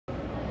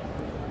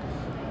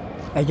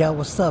Hey y'all,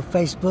 what's up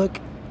Facebook?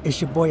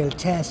 It's your boy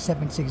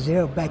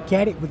Taz760 back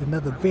at it with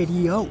another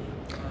video.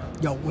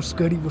 Yo, what's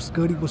goody, what's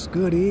goody, what's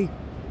goody?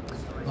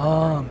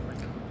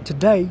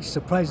 Today,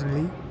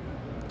 surprisingly,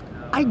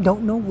 I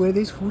don't know where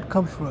this food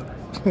comes from.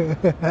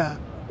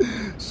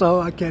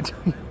 So I can't tell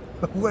you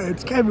where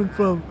it's coming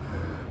from,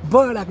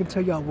 but I can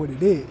tell y'all what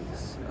it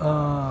is.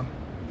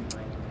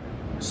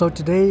 So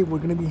today we're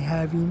gonna be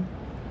having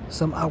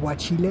some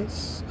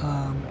aguachiles.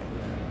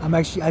 I'm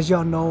actually, as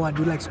y'all know, I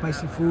do like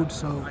spicy food,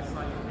 so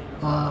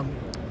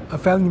a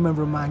family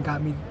member of mine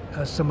got me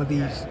some of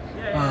these.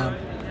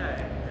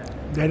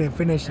 They didn't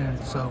finish them,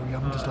 so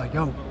I'm just like,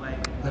 yo,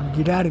 let me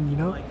get at them, you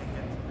know?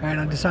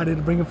 And I decided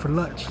to bring them for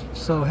lunch.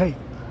 So hey,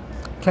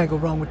 can't go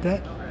wrong with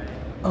that.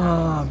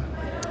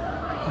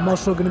 I'm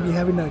also gonna be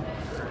having a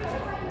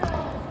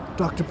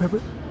Dr. Pepper.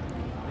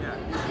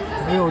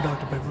 Big old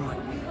Dr. Pepper, right?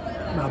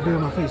 No, big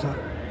on my face, huh?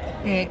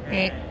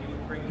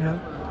 You know?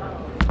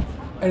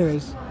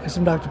 Anyways, it's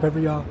some Dr. Pepper,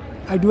 y'all.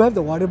 I do have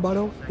the water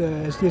bottle, the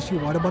SDSU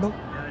water bottle.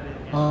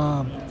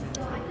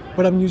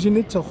 But I'm using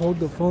it to hold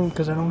the phone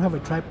because I don't have a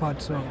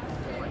tripod, so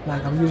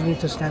like I'm using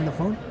it to stand the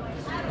phone.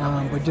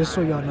 But just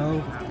so y'all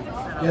know,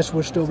 yes,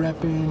 we're still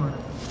rapping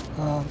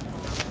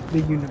the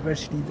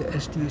university, the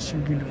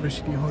SDSU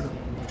University. Hold up.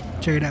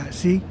 Check it out.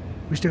 See?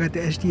 We still got the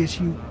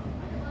SDSU.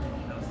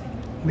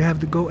 We have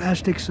the Go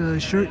Aztecs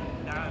shirt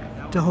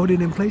to hold it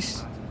in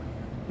place.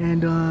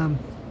 And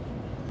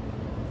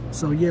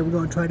so yeah, we're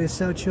gonna try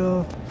this out,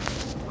 y'all.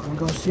 We're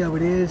gonna see how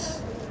it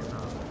is.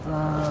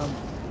 I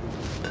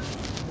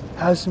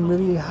have some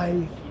really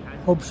high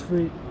hopes for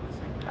it.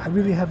 I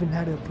really haven't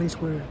had a place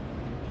where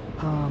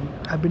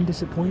I've been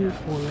disappointed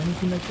or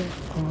anything like that.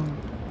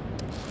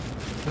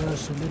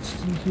 So let's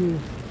see here.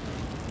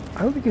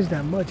 I don't think it's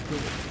that much,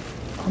 but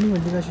I don't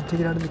even think I should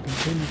take it out of the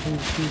container for you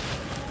to see.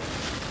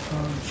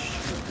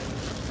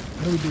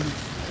 How do we do this?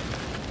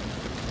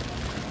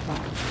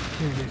 Ah,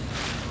 here it is.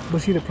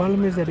 But see, the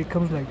problem is that it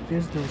comes like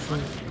this though, so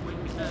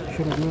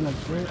should I do it like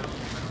that?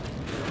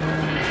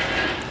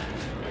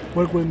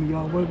 Work with me,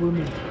 y'all, work with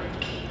me.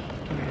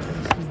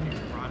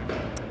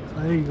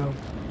 Oh, there you go.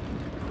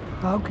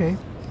 Okay.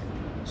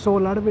 So a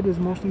lot of it is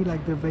mostly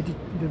like the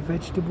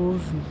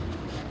vegetables. And,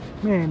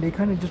 man, they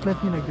kind of just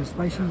left me like the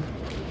spicy,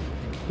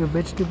 the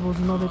vegetables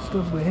and all that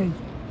stuff. But hey,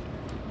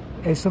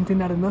 it's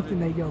something out of nothing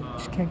that, yo,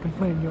 just can't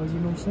complain, yo, you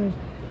know what I'm saying?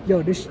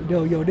 Yo, this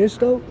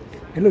though,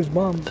 it looks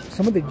bomb.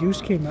 Some of the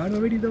juice came out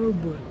already though,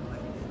 but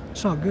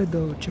it's all good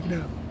though. Check it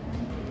out.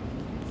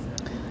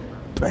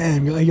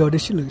 Bam, yo,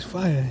 this shit looks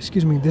fire.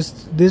 Excuse me,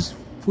 this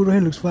food right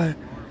here looks fire.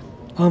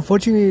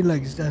 Unfortunately,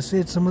 like I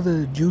said, some of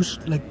the juice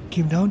like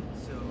came down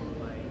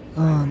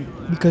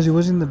because it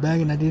was in the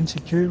bag and I didn't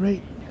secure it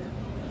right.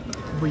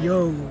 But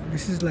yo,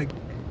 this is like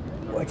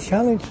a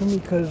challenge for me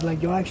because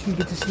like y'all actually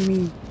get to see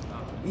me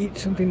eat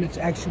something that's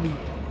actually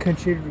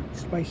considered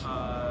spicy.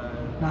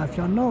 Now, if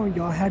y'all know,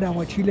 y'all had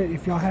aguachile.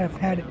 If y'all have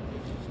had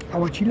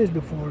aguachiles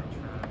before,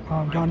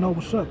 y'all know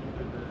what's up.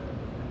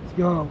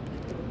 Yo,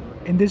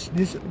 and this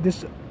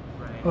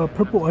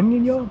purple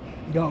onion, yo,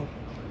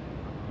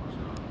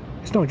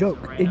 it's no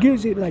joke. It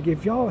gives it like,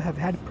 if y'all have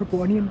had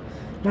purple onion,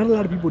 not a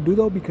lot of people do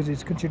though because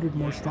it's considered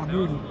more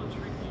stronger. And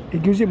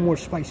it gives it more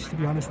spice, to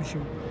be honest with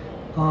you.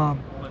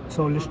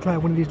 So let's try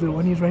one of these little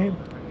onions right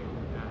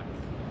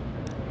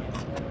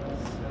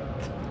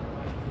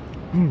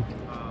here.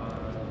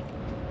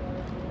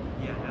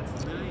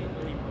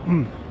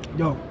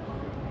 Yo,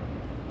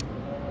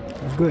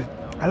 it's good.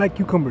 I like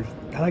cucumbers.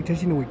 I like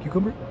tasting it with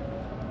cucumber.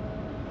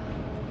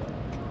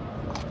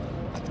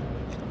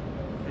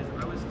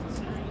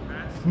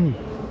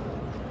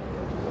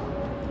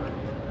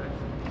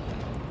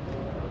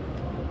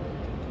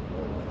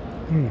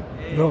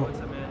 Yo,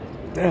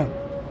 damn.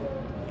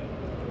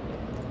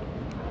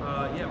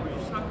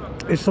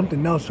 It's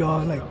something else,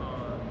 y'all. Like,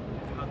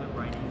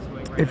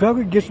 if y'all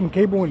could get some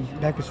cable and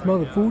that could smell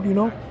the food, you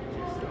know,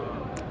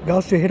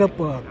 y'all should hit up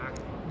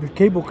the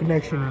cable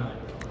connection and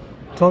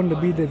tell them to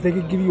be that they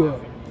could give you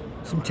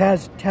some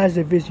Taz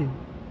division,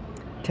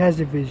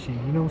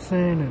 you know what I'm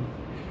saying?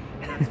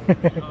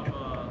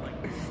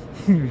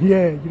 And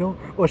yeah, you know,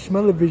 or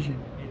smell-o-vision.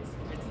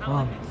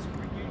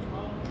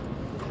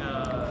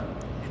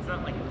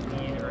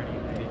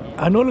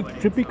 I know it looks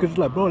trippy because it's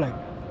like, bro, like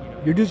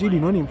you're just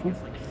eating onion food.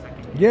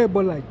 Yeah,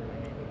 but like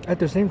at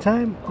the same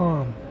time,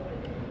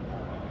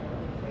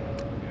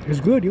 it's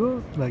good,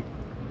 yo. Like,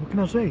 what can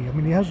I say? I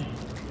mean, it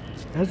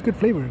has good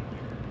flavor.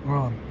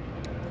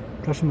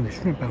 Try some of the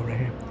shrimp out right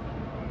here.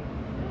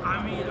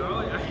 I mean,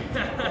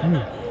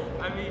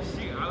 I mean,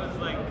 shoot, I was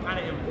like kind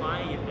of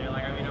implying it there.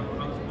 Like, I mean, I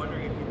was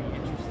wondering if you'd be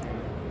interested.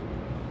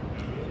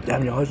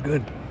 Damn, y'all, it's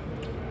good.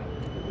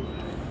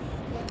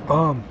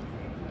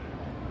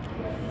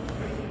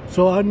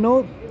 So I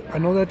know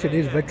that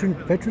today's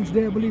Veterans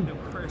Day, I believe.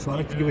 So I'd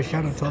like to give a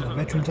shout out to all the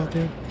veterans out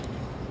there,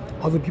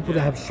 all the people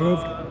that have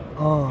served.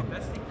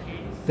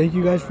 Thank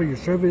you guys for your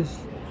service.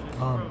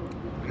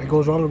 It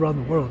goes all around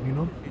the world, you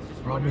know.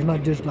 It's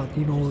not just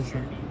Latinos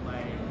or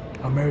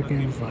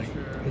Americans, like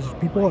there's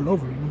people all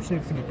over, you know what I'm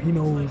saying?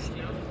 Filipinos,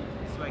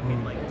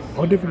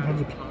 all different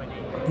kinds of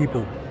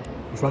people.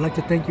 So I'd like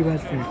to thank you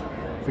guys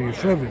for your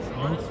service. You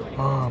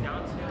know,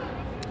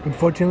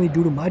 unfortunately,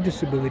 due to my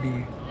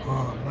disability,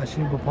 my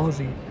cerebral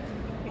palsy,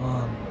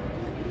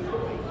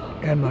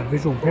 and my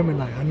visual impairment,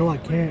 like I know I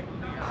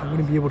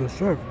wouldn't be able to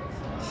serve.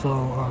 So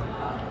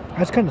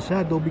that's kind of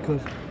sad though,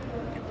 because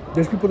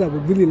there's people that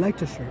would really like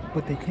to serve,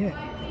 but they can't,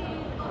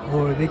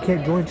 or they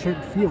can't join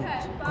certain fields.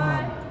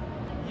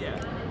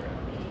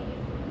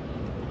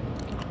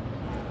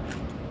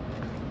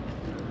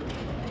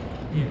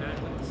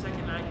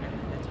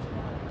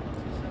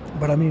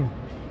 But I mean,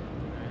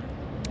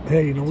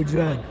 hey, you know, we just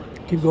gotta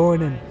keep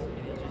going and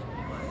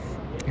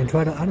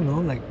try to, I don't know,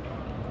 like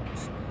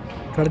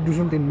try to do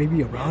something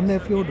maybe around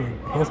that field or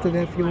close to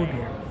that field.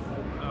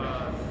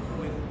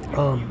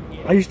 Or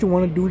I used to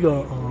want to do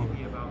the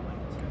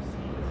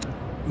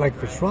like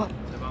for SWAT,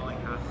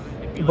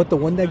 but the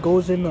one that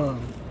goes in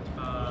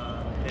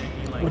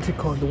what's it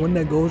called? The one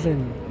that goes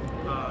in,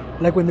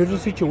 like when there's a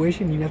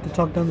situation you have to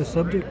talk down the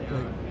subject.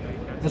 Like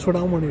that's what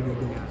I wanted to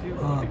do.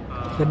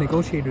 The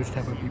negotiators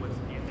type of people.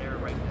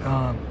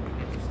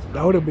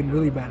 That would have been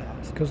really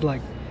badass. Cause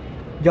like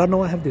y'all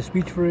know I have the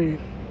speech for it.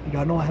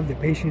 Y'all know I have the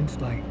patience.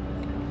 Like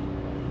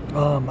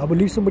I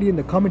believe somebody in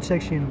the comment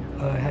section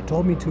had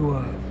told me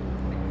to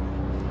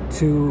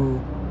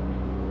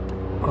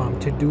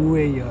do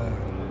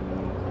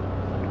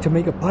to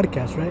make a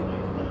podcast, right?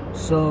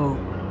 So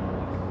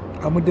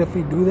I'm gonna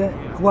definitely do that.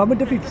 Well, I'm gonna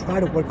definitely try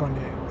to work on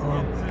that.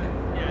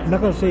 I'm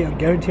not gonna say I'm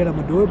guaranteed I'm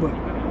gonna do it, but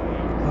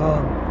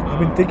I've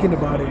been thinking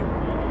about it,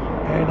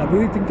 and I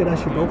really think that I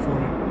should go for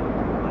it.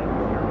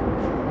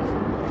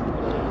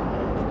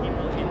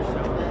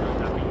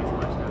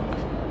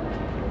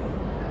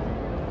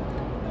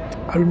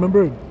 I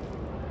remember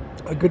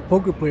a good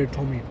poker player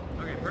told me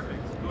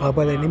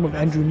by the name of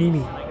Andrew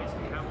Nini.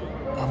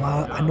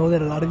 I know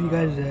that a lot of you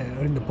guys that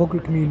are in the poker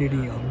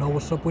community know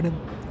what's up with him.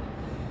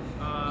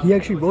 He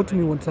actually wrote to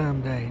me one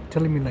time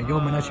telling me like, yo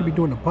man, I should be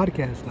doing a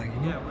podcast, like,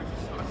 you know.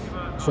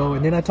 So,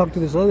 and then I talked to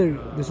this other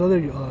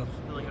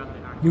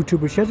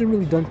YouTuber. She hasn't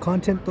really done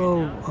content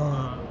though.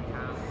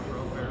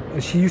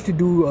 She used to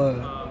do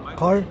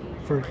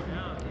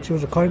she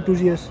was a car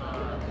enthusiast,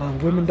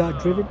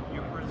 women.driven.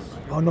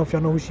 I don't know if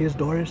y'all know who she is,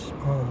 Doris.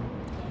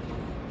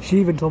 She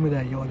even told me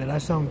that, that I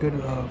sound good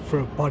for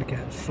a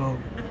podcast. So,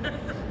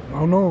 I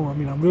don't know. I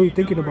mean, I'm really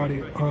thinking about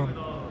it.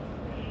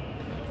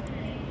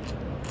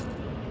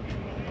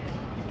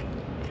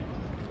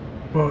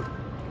 But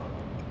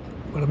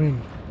I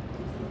mean,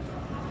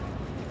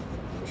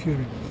 excuse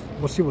me.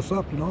 We'll see what's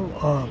up, you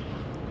know.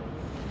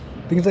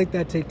 Things like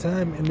that take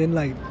time, and then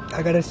like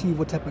I gotta see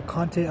what type of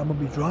content I'm gonna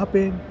be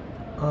dropping.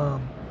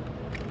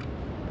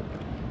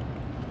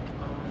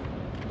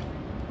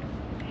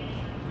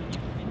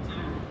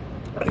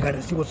 I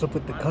gotta see what's up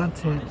with the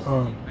content.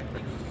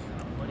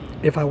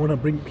 If I want to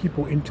bring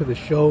people into the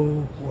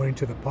show or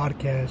into the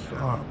podcast,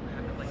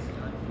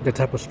 the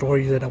type of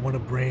stories that I want to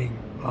bring.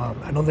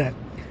 I know that,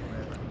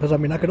 because I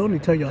mean I can only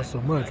tell y'all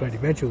so much, right?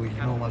 Eventually,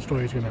 you know, my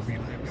story is gonna be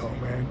like, yo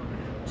man,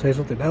 say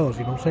something else.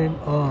 You know what I'm saying?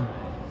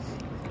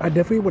 I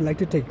definitely would like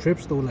to take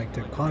trips though, like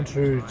to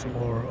concerts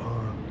or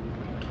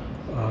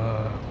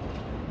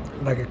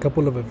like a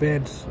couple of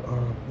events.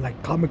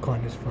 Like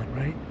Comic-Con is fun,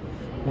 right?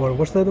 Or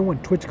what's the other one?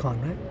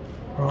 TwitchCon, right?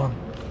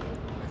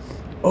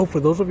 Oh,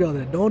 for those of y'all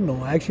that don't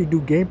know, I actually do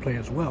gameplay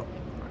as well.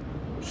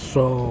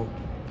 So,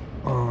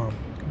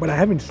 but I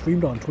haven't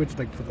streamed on Twitch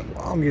like for the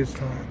longest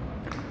time.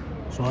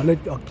 So I'll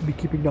be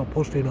keeping y'all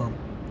posted on.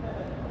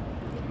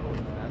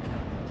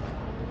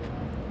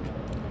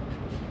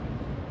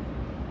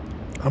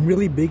 I'm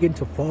really big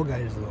into Fall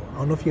Guys though. I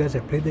don't know if you guys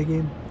have played that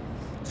game.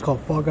 It's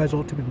called Fall Guys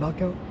Ultimate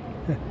Knockout.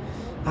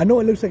 I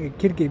know it looks like a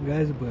kid game,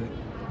 guys, but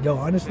yo,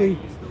 honestly,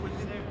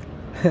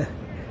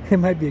 it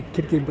might be a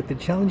kid game, but the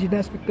challenging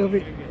aspect of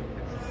it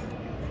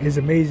is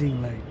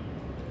amazing. Like,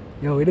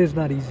 yo, it is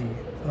not easy.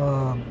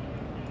 But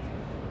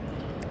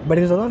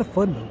it's a lot of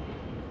fun though.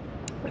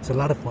 It's a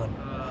lot of fun.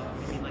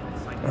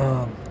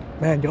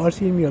 Man, y'all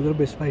seeing me a little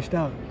bit spiced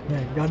out.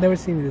 Man, y'all never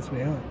seen me this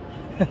way, huh?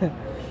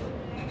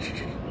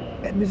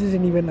 And this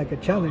isn't even like a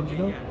challenge, you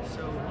know?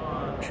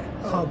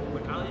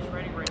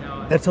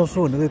 That's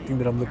also another thing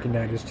that I'm looking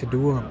at, is to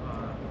do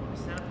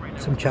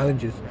some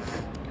challenges.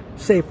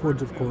 Safe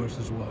ones, of course,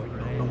 as well. You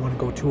know, I don't want to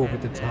go too over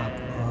the top.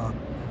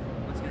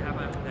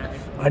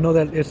 I know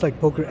that it's like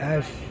Poker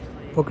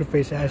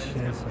Face Ash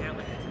says,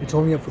 it's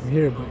only up from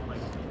here, but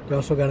you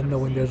also got to know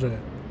when there's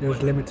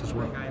limits as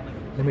well,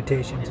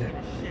 limitations and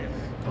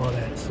all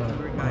that. So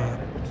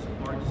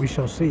we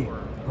shall see.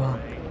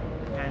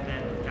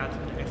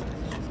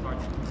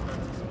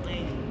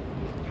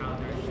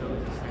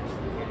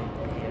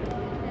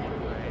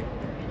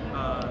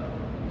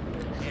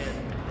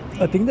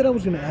 A thing that I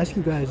was going to ask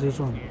you guys is,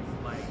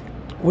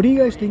 what do you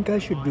guys think I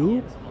should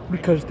do?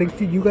 Because thanks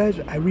to you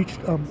guys, I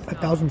reached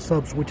 1,000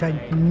 subs, which I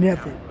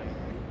never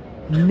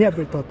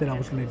thought that I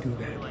was going to do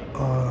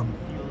that.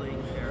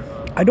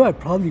 I know I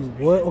probably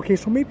would. Okay,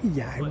 so maybe,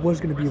 yeah, I was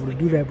going to be able to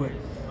do that, but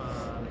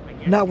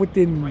not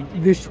within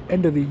this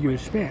end of the year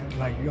span.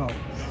 Like, yo,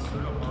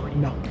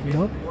 No, you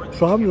know.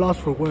 So I'm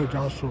lost for words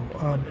also.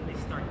 they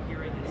start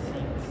hearing and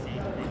seeing the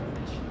same thing.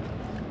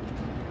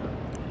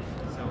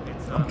 So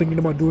it's I'm thinking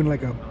about doing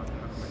like a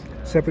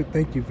separate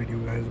thank you video,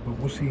 guys, but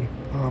we'll see.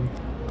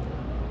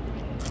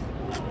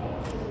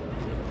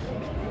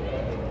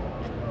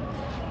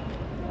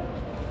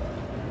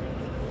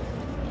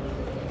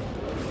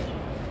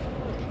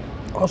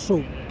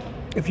 Also,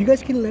 if you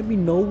guys can let me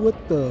know what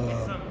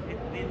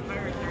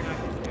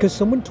because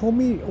someone told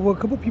me, well, a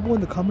couple people in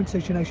the comment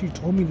section actually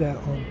told me that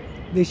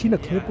they seen a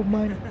clip of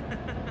mine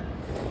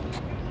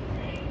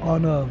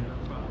on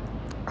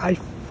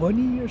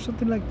iFunny or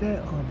something like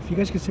that. If you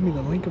guys can send me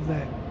the link of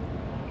that.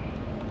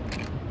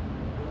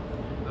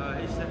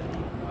 Hey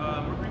Stephanie,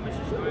 we're pretty much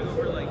just going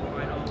over like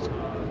final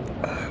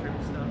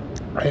script stuff.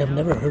 I have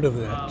never heard of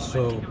that,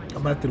 so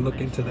I'm gonna have to look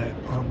into that.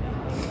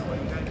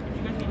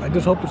 I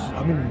just hope it's,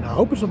 I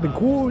hope it's something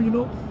cool, you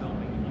know.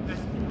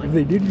 If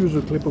they did use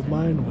a clip of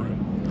mine, or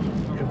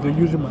if they're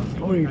using my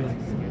story, like,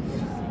 you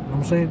know what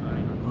I'm saying?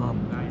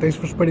 Thanks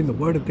for spreading the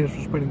word and thanks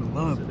for spreading the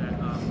love.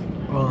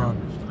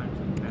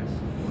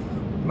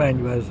 Man,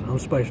 you guys, I'm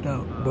spiced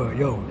out, but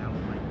yo,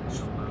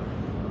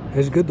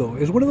 it's good though.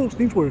 It's one of those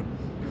things where,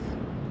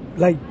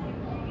 like,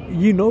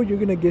 you know you're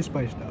gonna get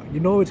spiced out. You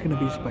know it's gonna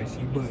be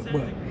spicy, but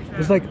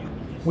it's like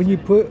when you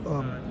put,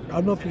 I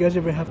don't know if you guys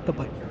ever have to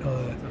like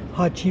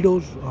hot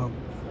Cheetos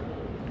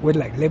with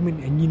like lemon,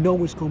 and you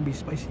know it's gonna be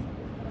spicy,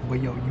 but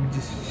yo, you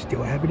just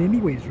still have it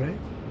anyways, right?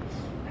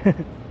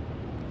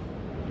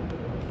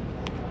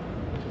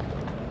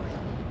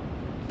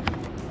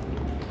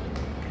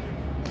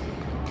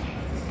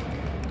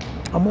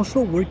 I'm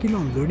also working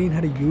on learning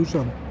how to use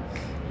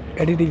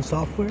editing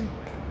software,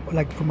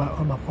 like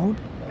on my phone,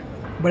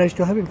 but I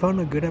still haven't found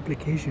a good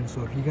application.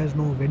 So if you guys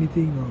know of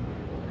anything,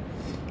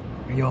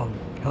 yo,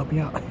 help me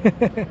out.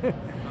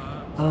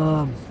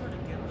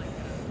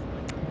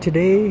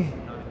 Today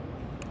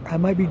I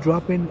might be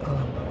dropping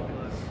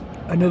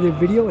another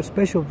video, a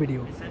special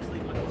video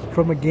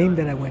from a game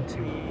that I went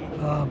to.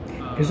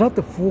 It's not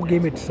the full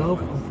game itself.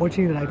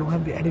 Unfortunately, I don't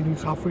have the editing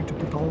software to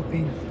put the whole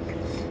thing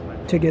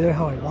together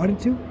how I wanted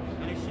to.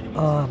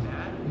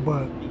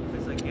 But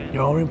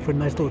y'all are in for a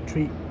nice little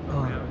treat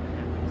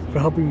for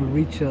helping me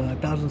reach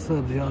 1,000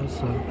 subs, y'all.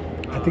 So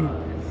I think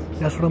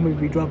that's what I'm gonna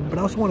be dropping. But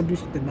I also want to do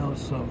something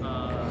else, so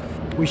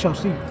we shall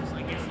see.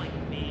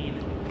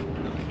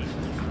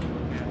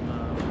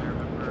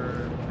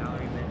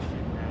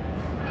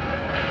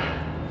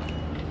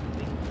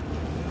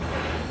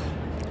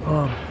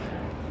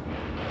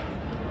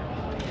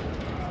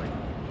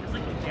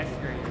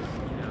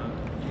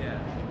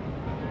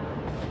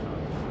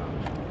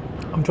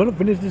 I'm trying to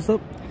finish this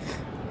up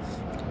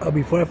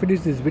before I finish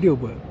this video,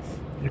 but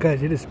you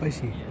guys, it is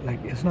spicy. Like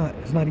it's not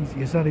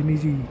easy. It's not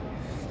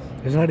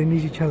an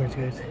easy challenge,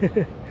 guys.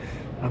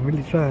 I'm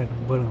really trying,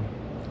 but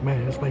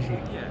man, it's spicy.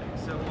 Yeah,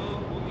 so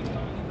we'll be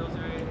filming in those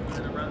areas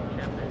around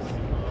campus,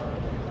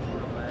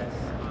 more or less.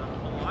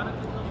 A lot of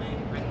the filming,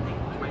 I think,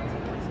 might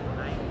take place at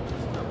night,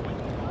 just to avoid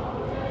the fog.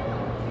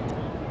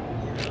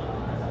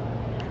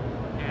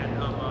 And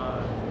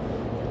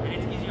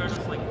it's easier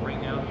just like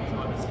right now because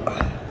obviously.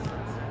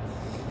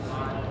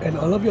 And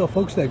all of y'all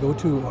folks that go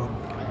to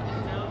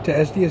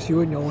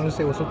SDSU and y'all want to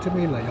say what's up to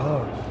me, like,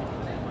 oh,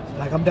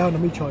 like I'm down to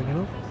meet y'all, you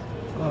know.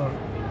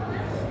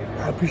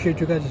 I appreciate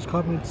you guys'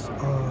 comments.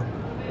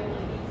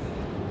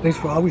 Thanks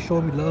for always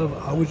showing me love.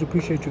 I always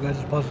appreciate you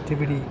guys'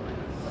 positivity.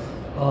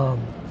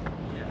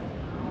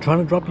 Trying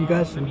to drop you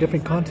guys some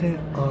different content.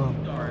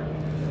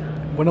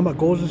 One of my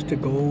goals is to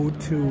go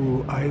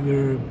to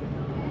either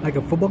like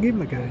a football game,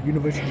 like a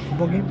university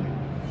football game.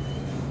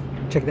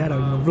 Check that out,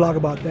 you know, vlog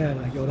about that,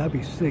 like, yo, that'd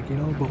be sick, you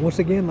know. But once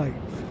again, like,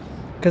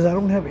 because I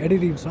don't have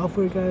editing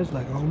software, guys,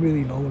 like, I don't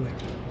really know, like,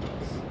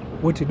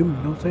 what to do, you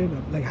know what I'm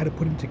saying? Like, how to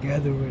put them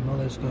together and all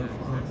that stuff.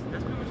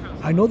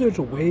 I know there's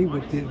a way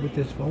with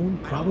this phone,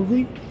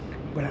 probably,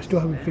 but I still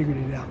haven't figured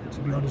it out, to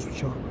be honest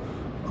with y'all.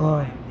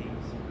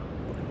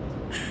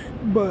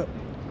 But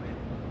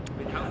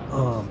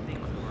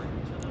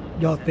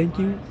y'all, thank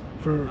you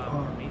for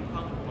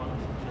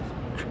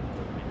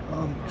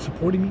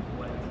supporting me.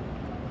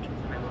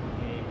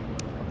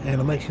 And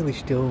I'm actually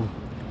still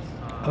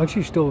a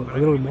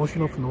little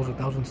emotional from those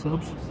 1,000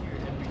 subs.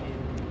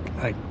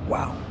 Like,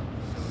 wow.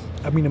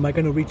 I mean, am I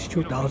gonna reach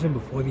 2,000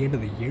 before the end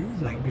of the year?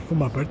 Like, before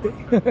my birthday?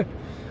 I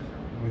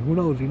mean, who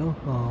knows, you know?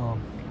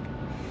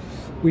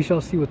 We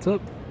shall see what's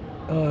up.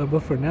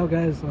 But for now,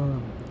 guys,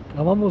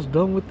 I'm almost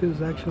done with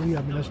this, actually.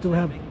 I mean, I still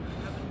have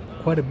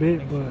quite a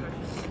bit, but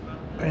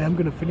I am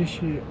gonna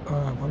finish it.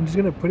 I'm just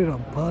gonna put it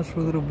on pause for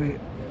a little bit.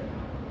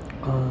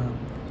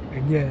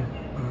 And yeah,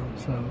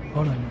 so,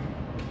 hold on.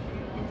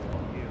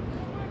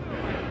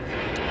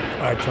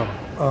 Alright,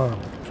 y'all.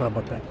 Sorry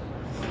about that.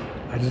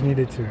 I just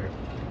needed to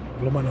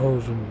blow my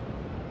nose and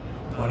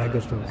all that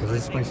good stuff because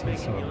it's spicy.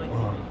 So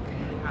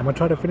I'm gonna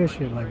try to finish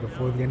it like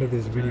before the end of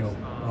this video.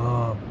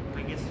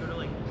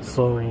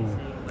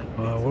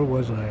 Where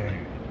was I?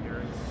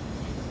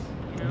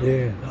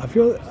 Yeah,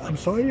 I'm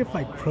sorry if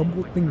I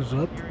crumble things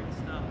up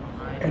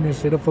and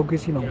instead of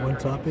focusing on one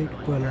topic,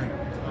 but like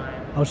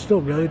I'm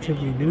still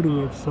relatively new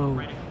to it, so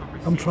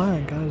I'm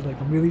trying, guys. Like,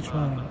 I'm really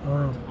trying.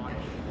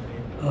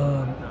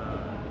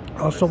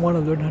 I also want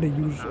to learn how to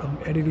use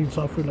editing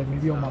software, like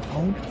maybe on my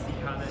phone.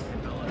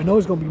 I know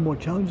it's gonna be more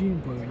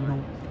challenging, but you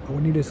know, I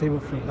would need to save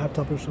it for a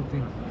laptop or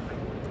something.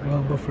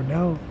 But for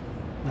now,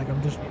 like,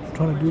 I'm just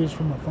trying to do this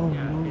from my phone.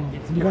 You know,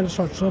 you gotta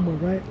start somewhere,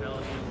 right?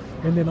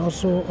 And then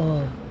also,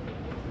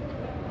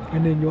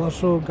 and then you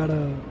also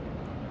gotta.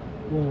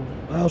 Well,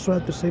 I also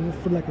have to save it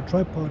for like a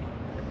tripod,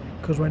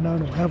 because right now I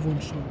don't have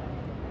one. So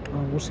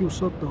we'll see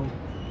what's up though.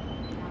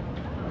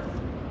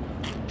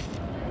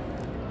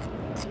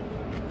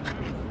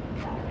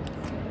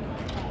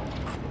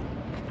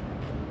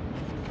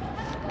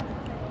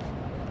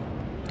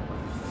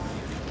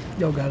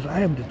 Yo, guys, I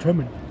am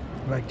determined,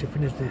 like, to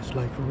finish this,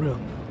 like, for real.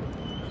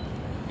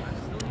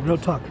 Real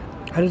talk.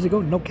 How does it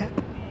go? No cap?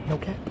 No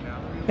cap?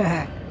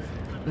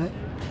 Right?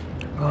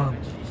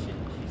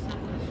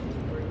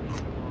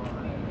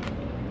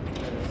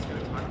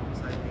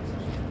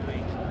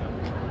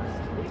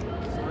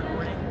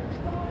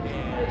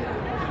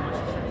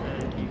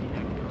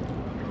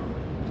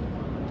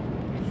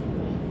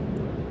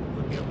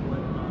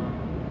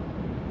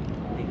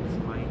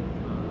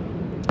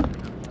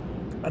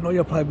 I know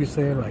you'll probably be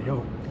saying, like, yo,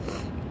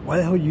 why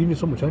the hell are you eating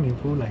so much onion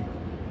food? Like,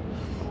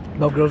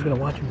 no girl's gonna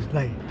watch you.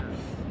 Like,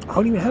 I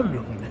don't even have a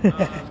girlfriend.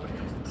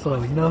 So,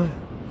 you know,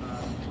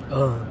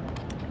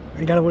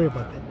 you gotta worry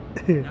about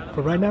that.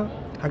 For right now,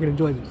 I can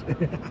enjoy this.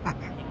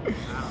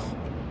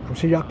 I'm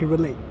sure y'all can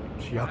relate.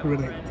 You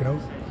know?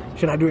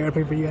 Should I do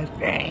airplane for you guys?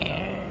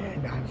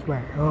 Nah, it's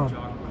fine.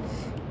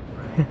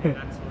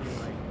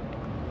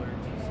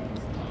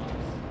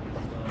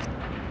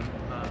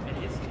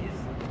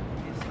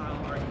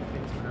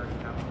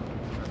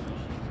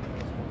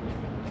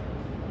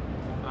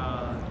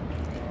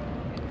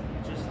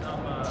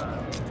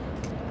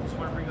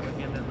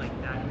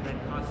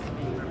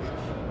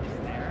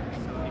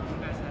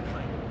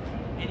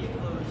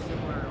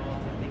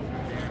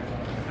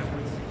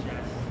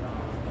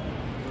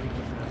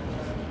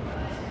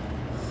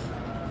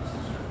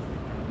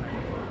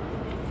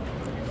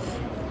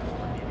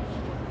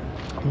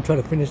 I'm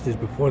trying to finish this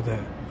before the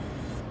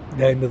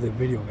end of the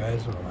video,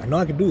 guys. So I know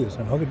I can do this.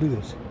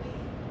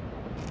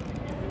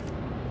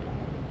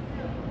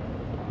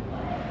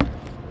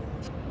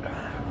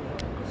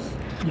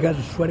 You guys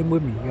are sweating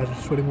with me.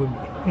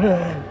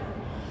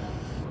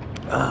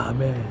 Ah,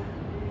 man.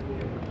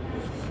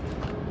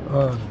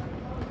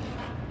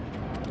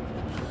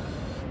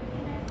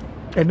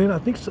 And then I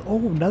think,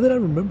 now that I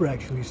remember,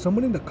 actually,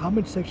 someone in the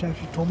comment section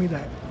actually told me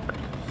that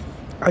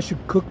I should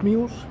cook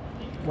meals,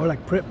 or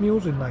like prep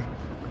meals, and like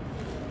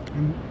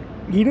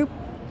eat them,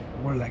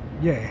 or like,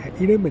 yeah,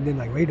 eat them and then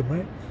like rate them,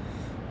 right?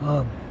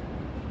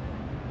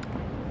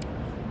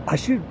 I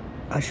should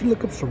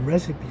look up some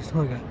recipes,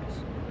 huh, guys?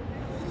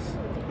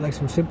 Like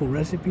some simple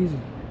recipes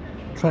and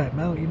try them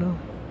out, you know?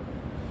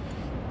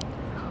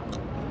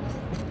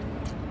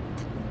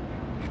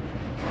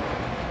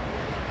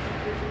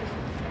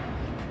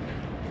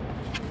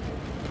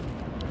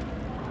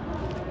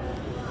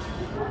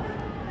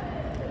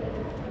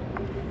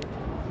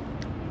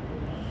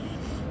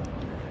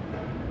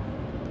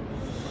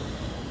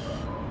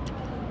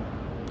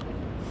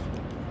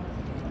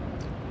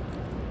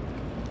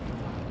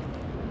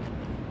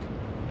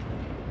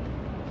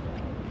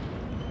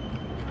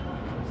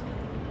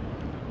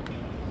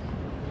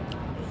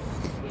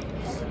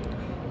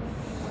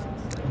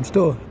 I'm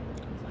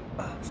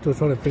still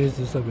trying to finish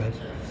this up, guys.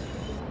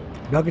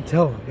 Y'all can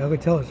tell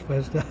it's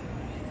fast.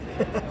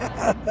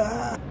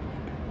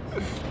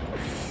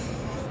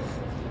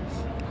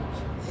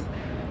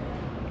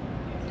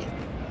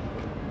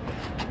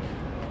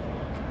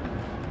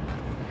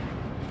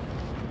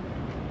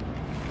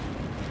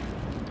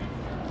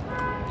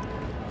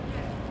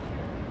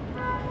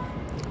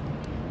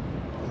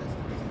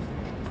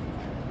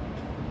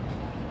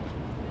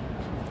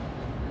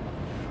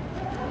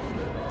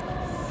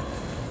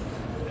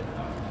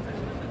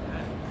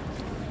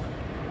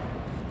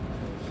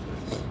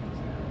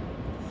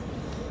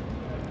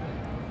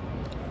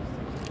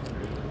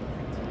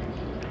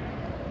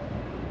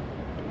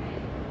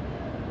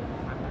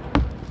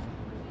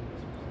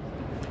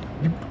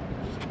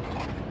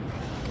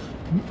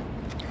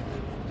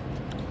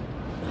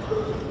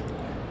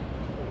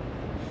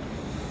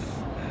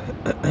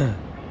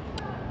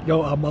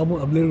 Yo, I'm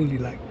literally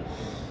like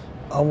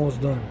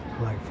almost done,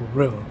 like for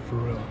real.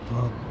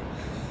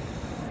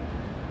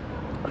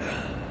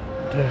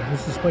 Damn,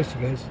 this is spicy,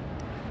 guys.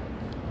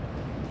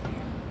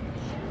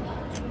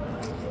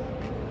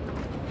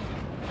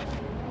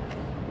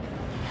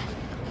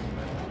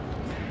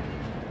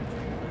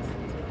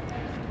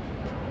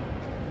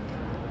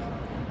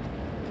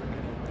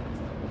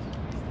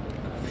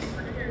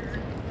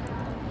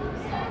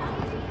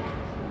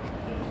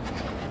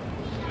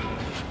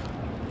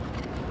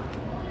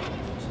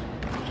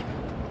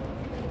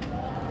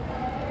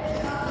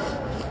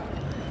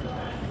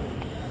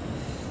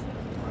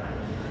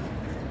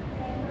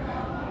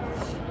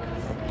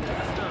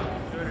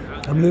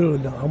 I'm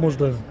literally almost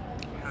done.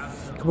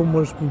 couple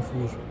more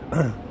spoonfuls.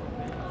 Let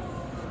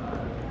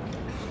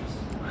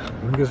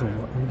me get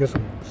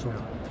some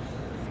soda.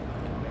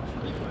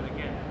 But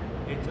again,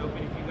 it's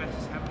open if you guys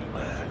just have any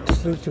questions.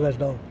 Just to let you guys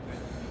know,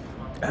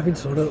 having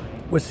soda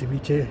with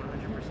ceviche, 100%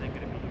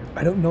 gonna be here.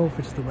 I don't know if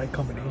it's the right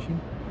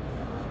combination,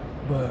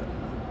 but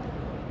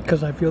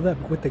because I feel that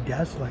with the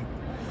gas, like,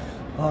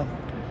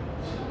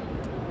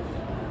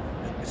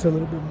 it's a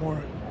little bit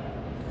more.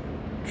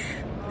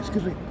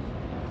 Excuse me.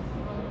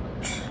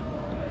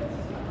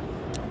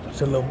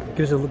 It's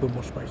gives it a little bit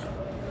more spice.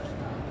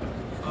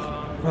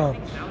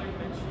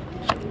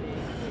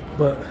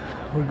 But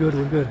we're good.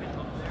 We're good.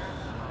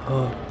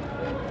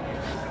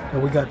 No,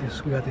 we got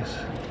this. We got this.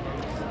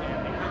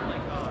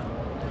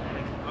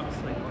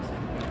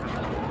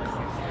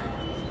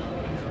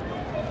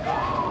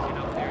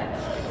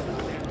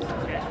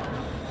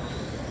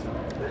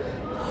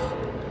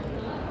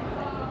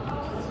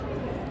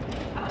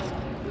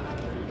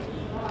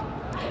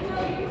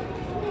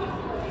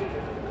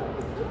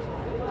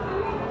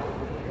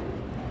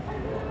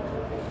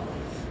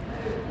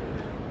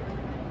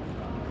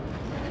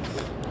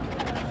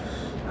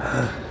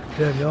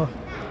 Damn, y'all.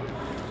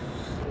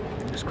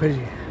 It's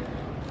crazy.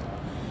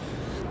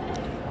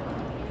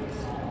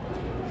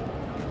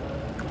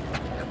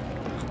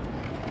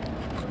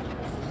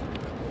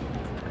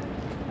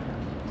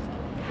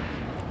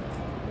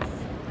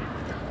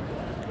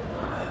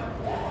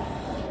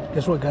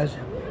 Guess what, guys?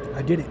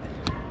 I did it.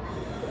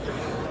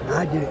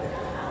 I did it.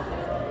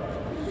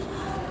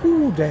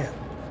 Ooh, damn.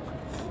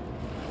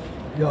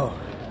 Yo,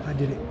 I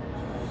did it.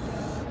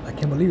 I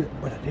can't believe it,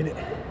 but I did it.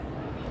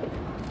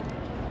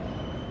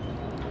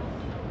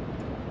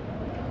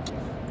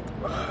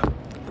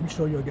 Let me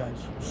show you guys.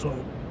 So, I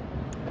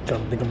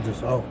don't think I'm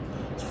just,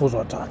 it's full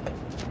on talk.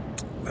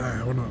 Alright,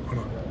 hold on.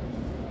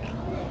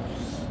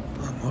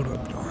 Hold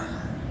up.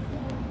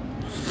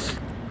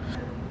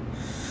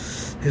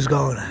 It's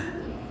gone.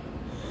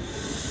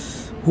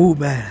 Ooh,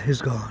 man,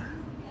 it's gone.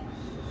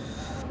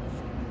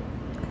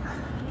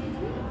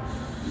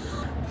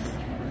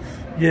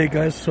 Yeah,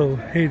 guys, so,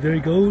 hey, there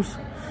it goes.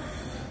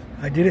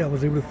 I did it. I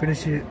was able to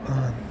finish it.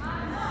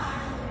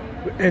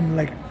 And,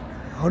 like,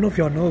 I don't know if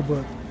y'all know,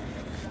 but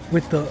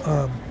with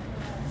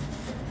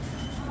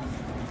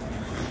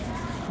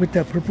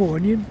that purple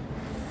onion,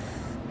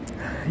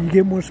 you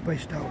get more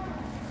spiced out.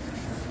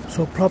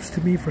 So props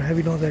to me for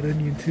having all that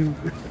onion too.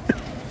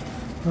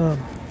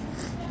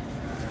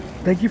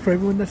 Thank you for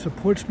everyone that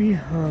supports me.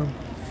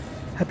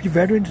 Happy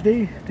Veterans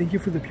Day. Thank you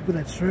for the people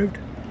that served.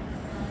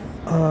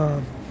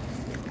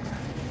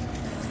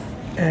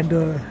 And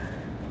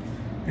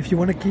if you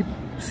want to keep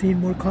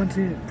seeing more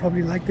content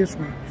probably like this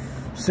or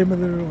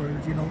similar, or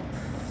you know,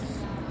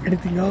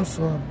 anything else,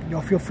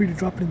 y'all feel free to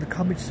drop it in the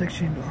comment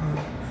section.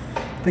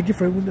 Thank you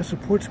for everyone that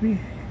supports me.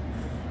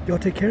 Y'all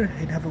take care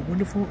and have a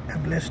wonderful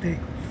and blessed day.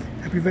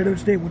 Happy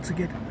Veterans Day once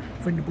again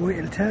from your boy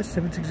El Taz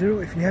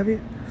 760. If you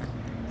haven't,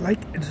 like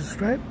and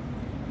subscribe.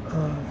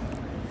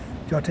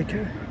 Y'all take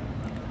care.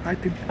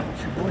 Alright then,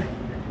 it's your boy.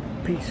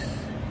 Peace.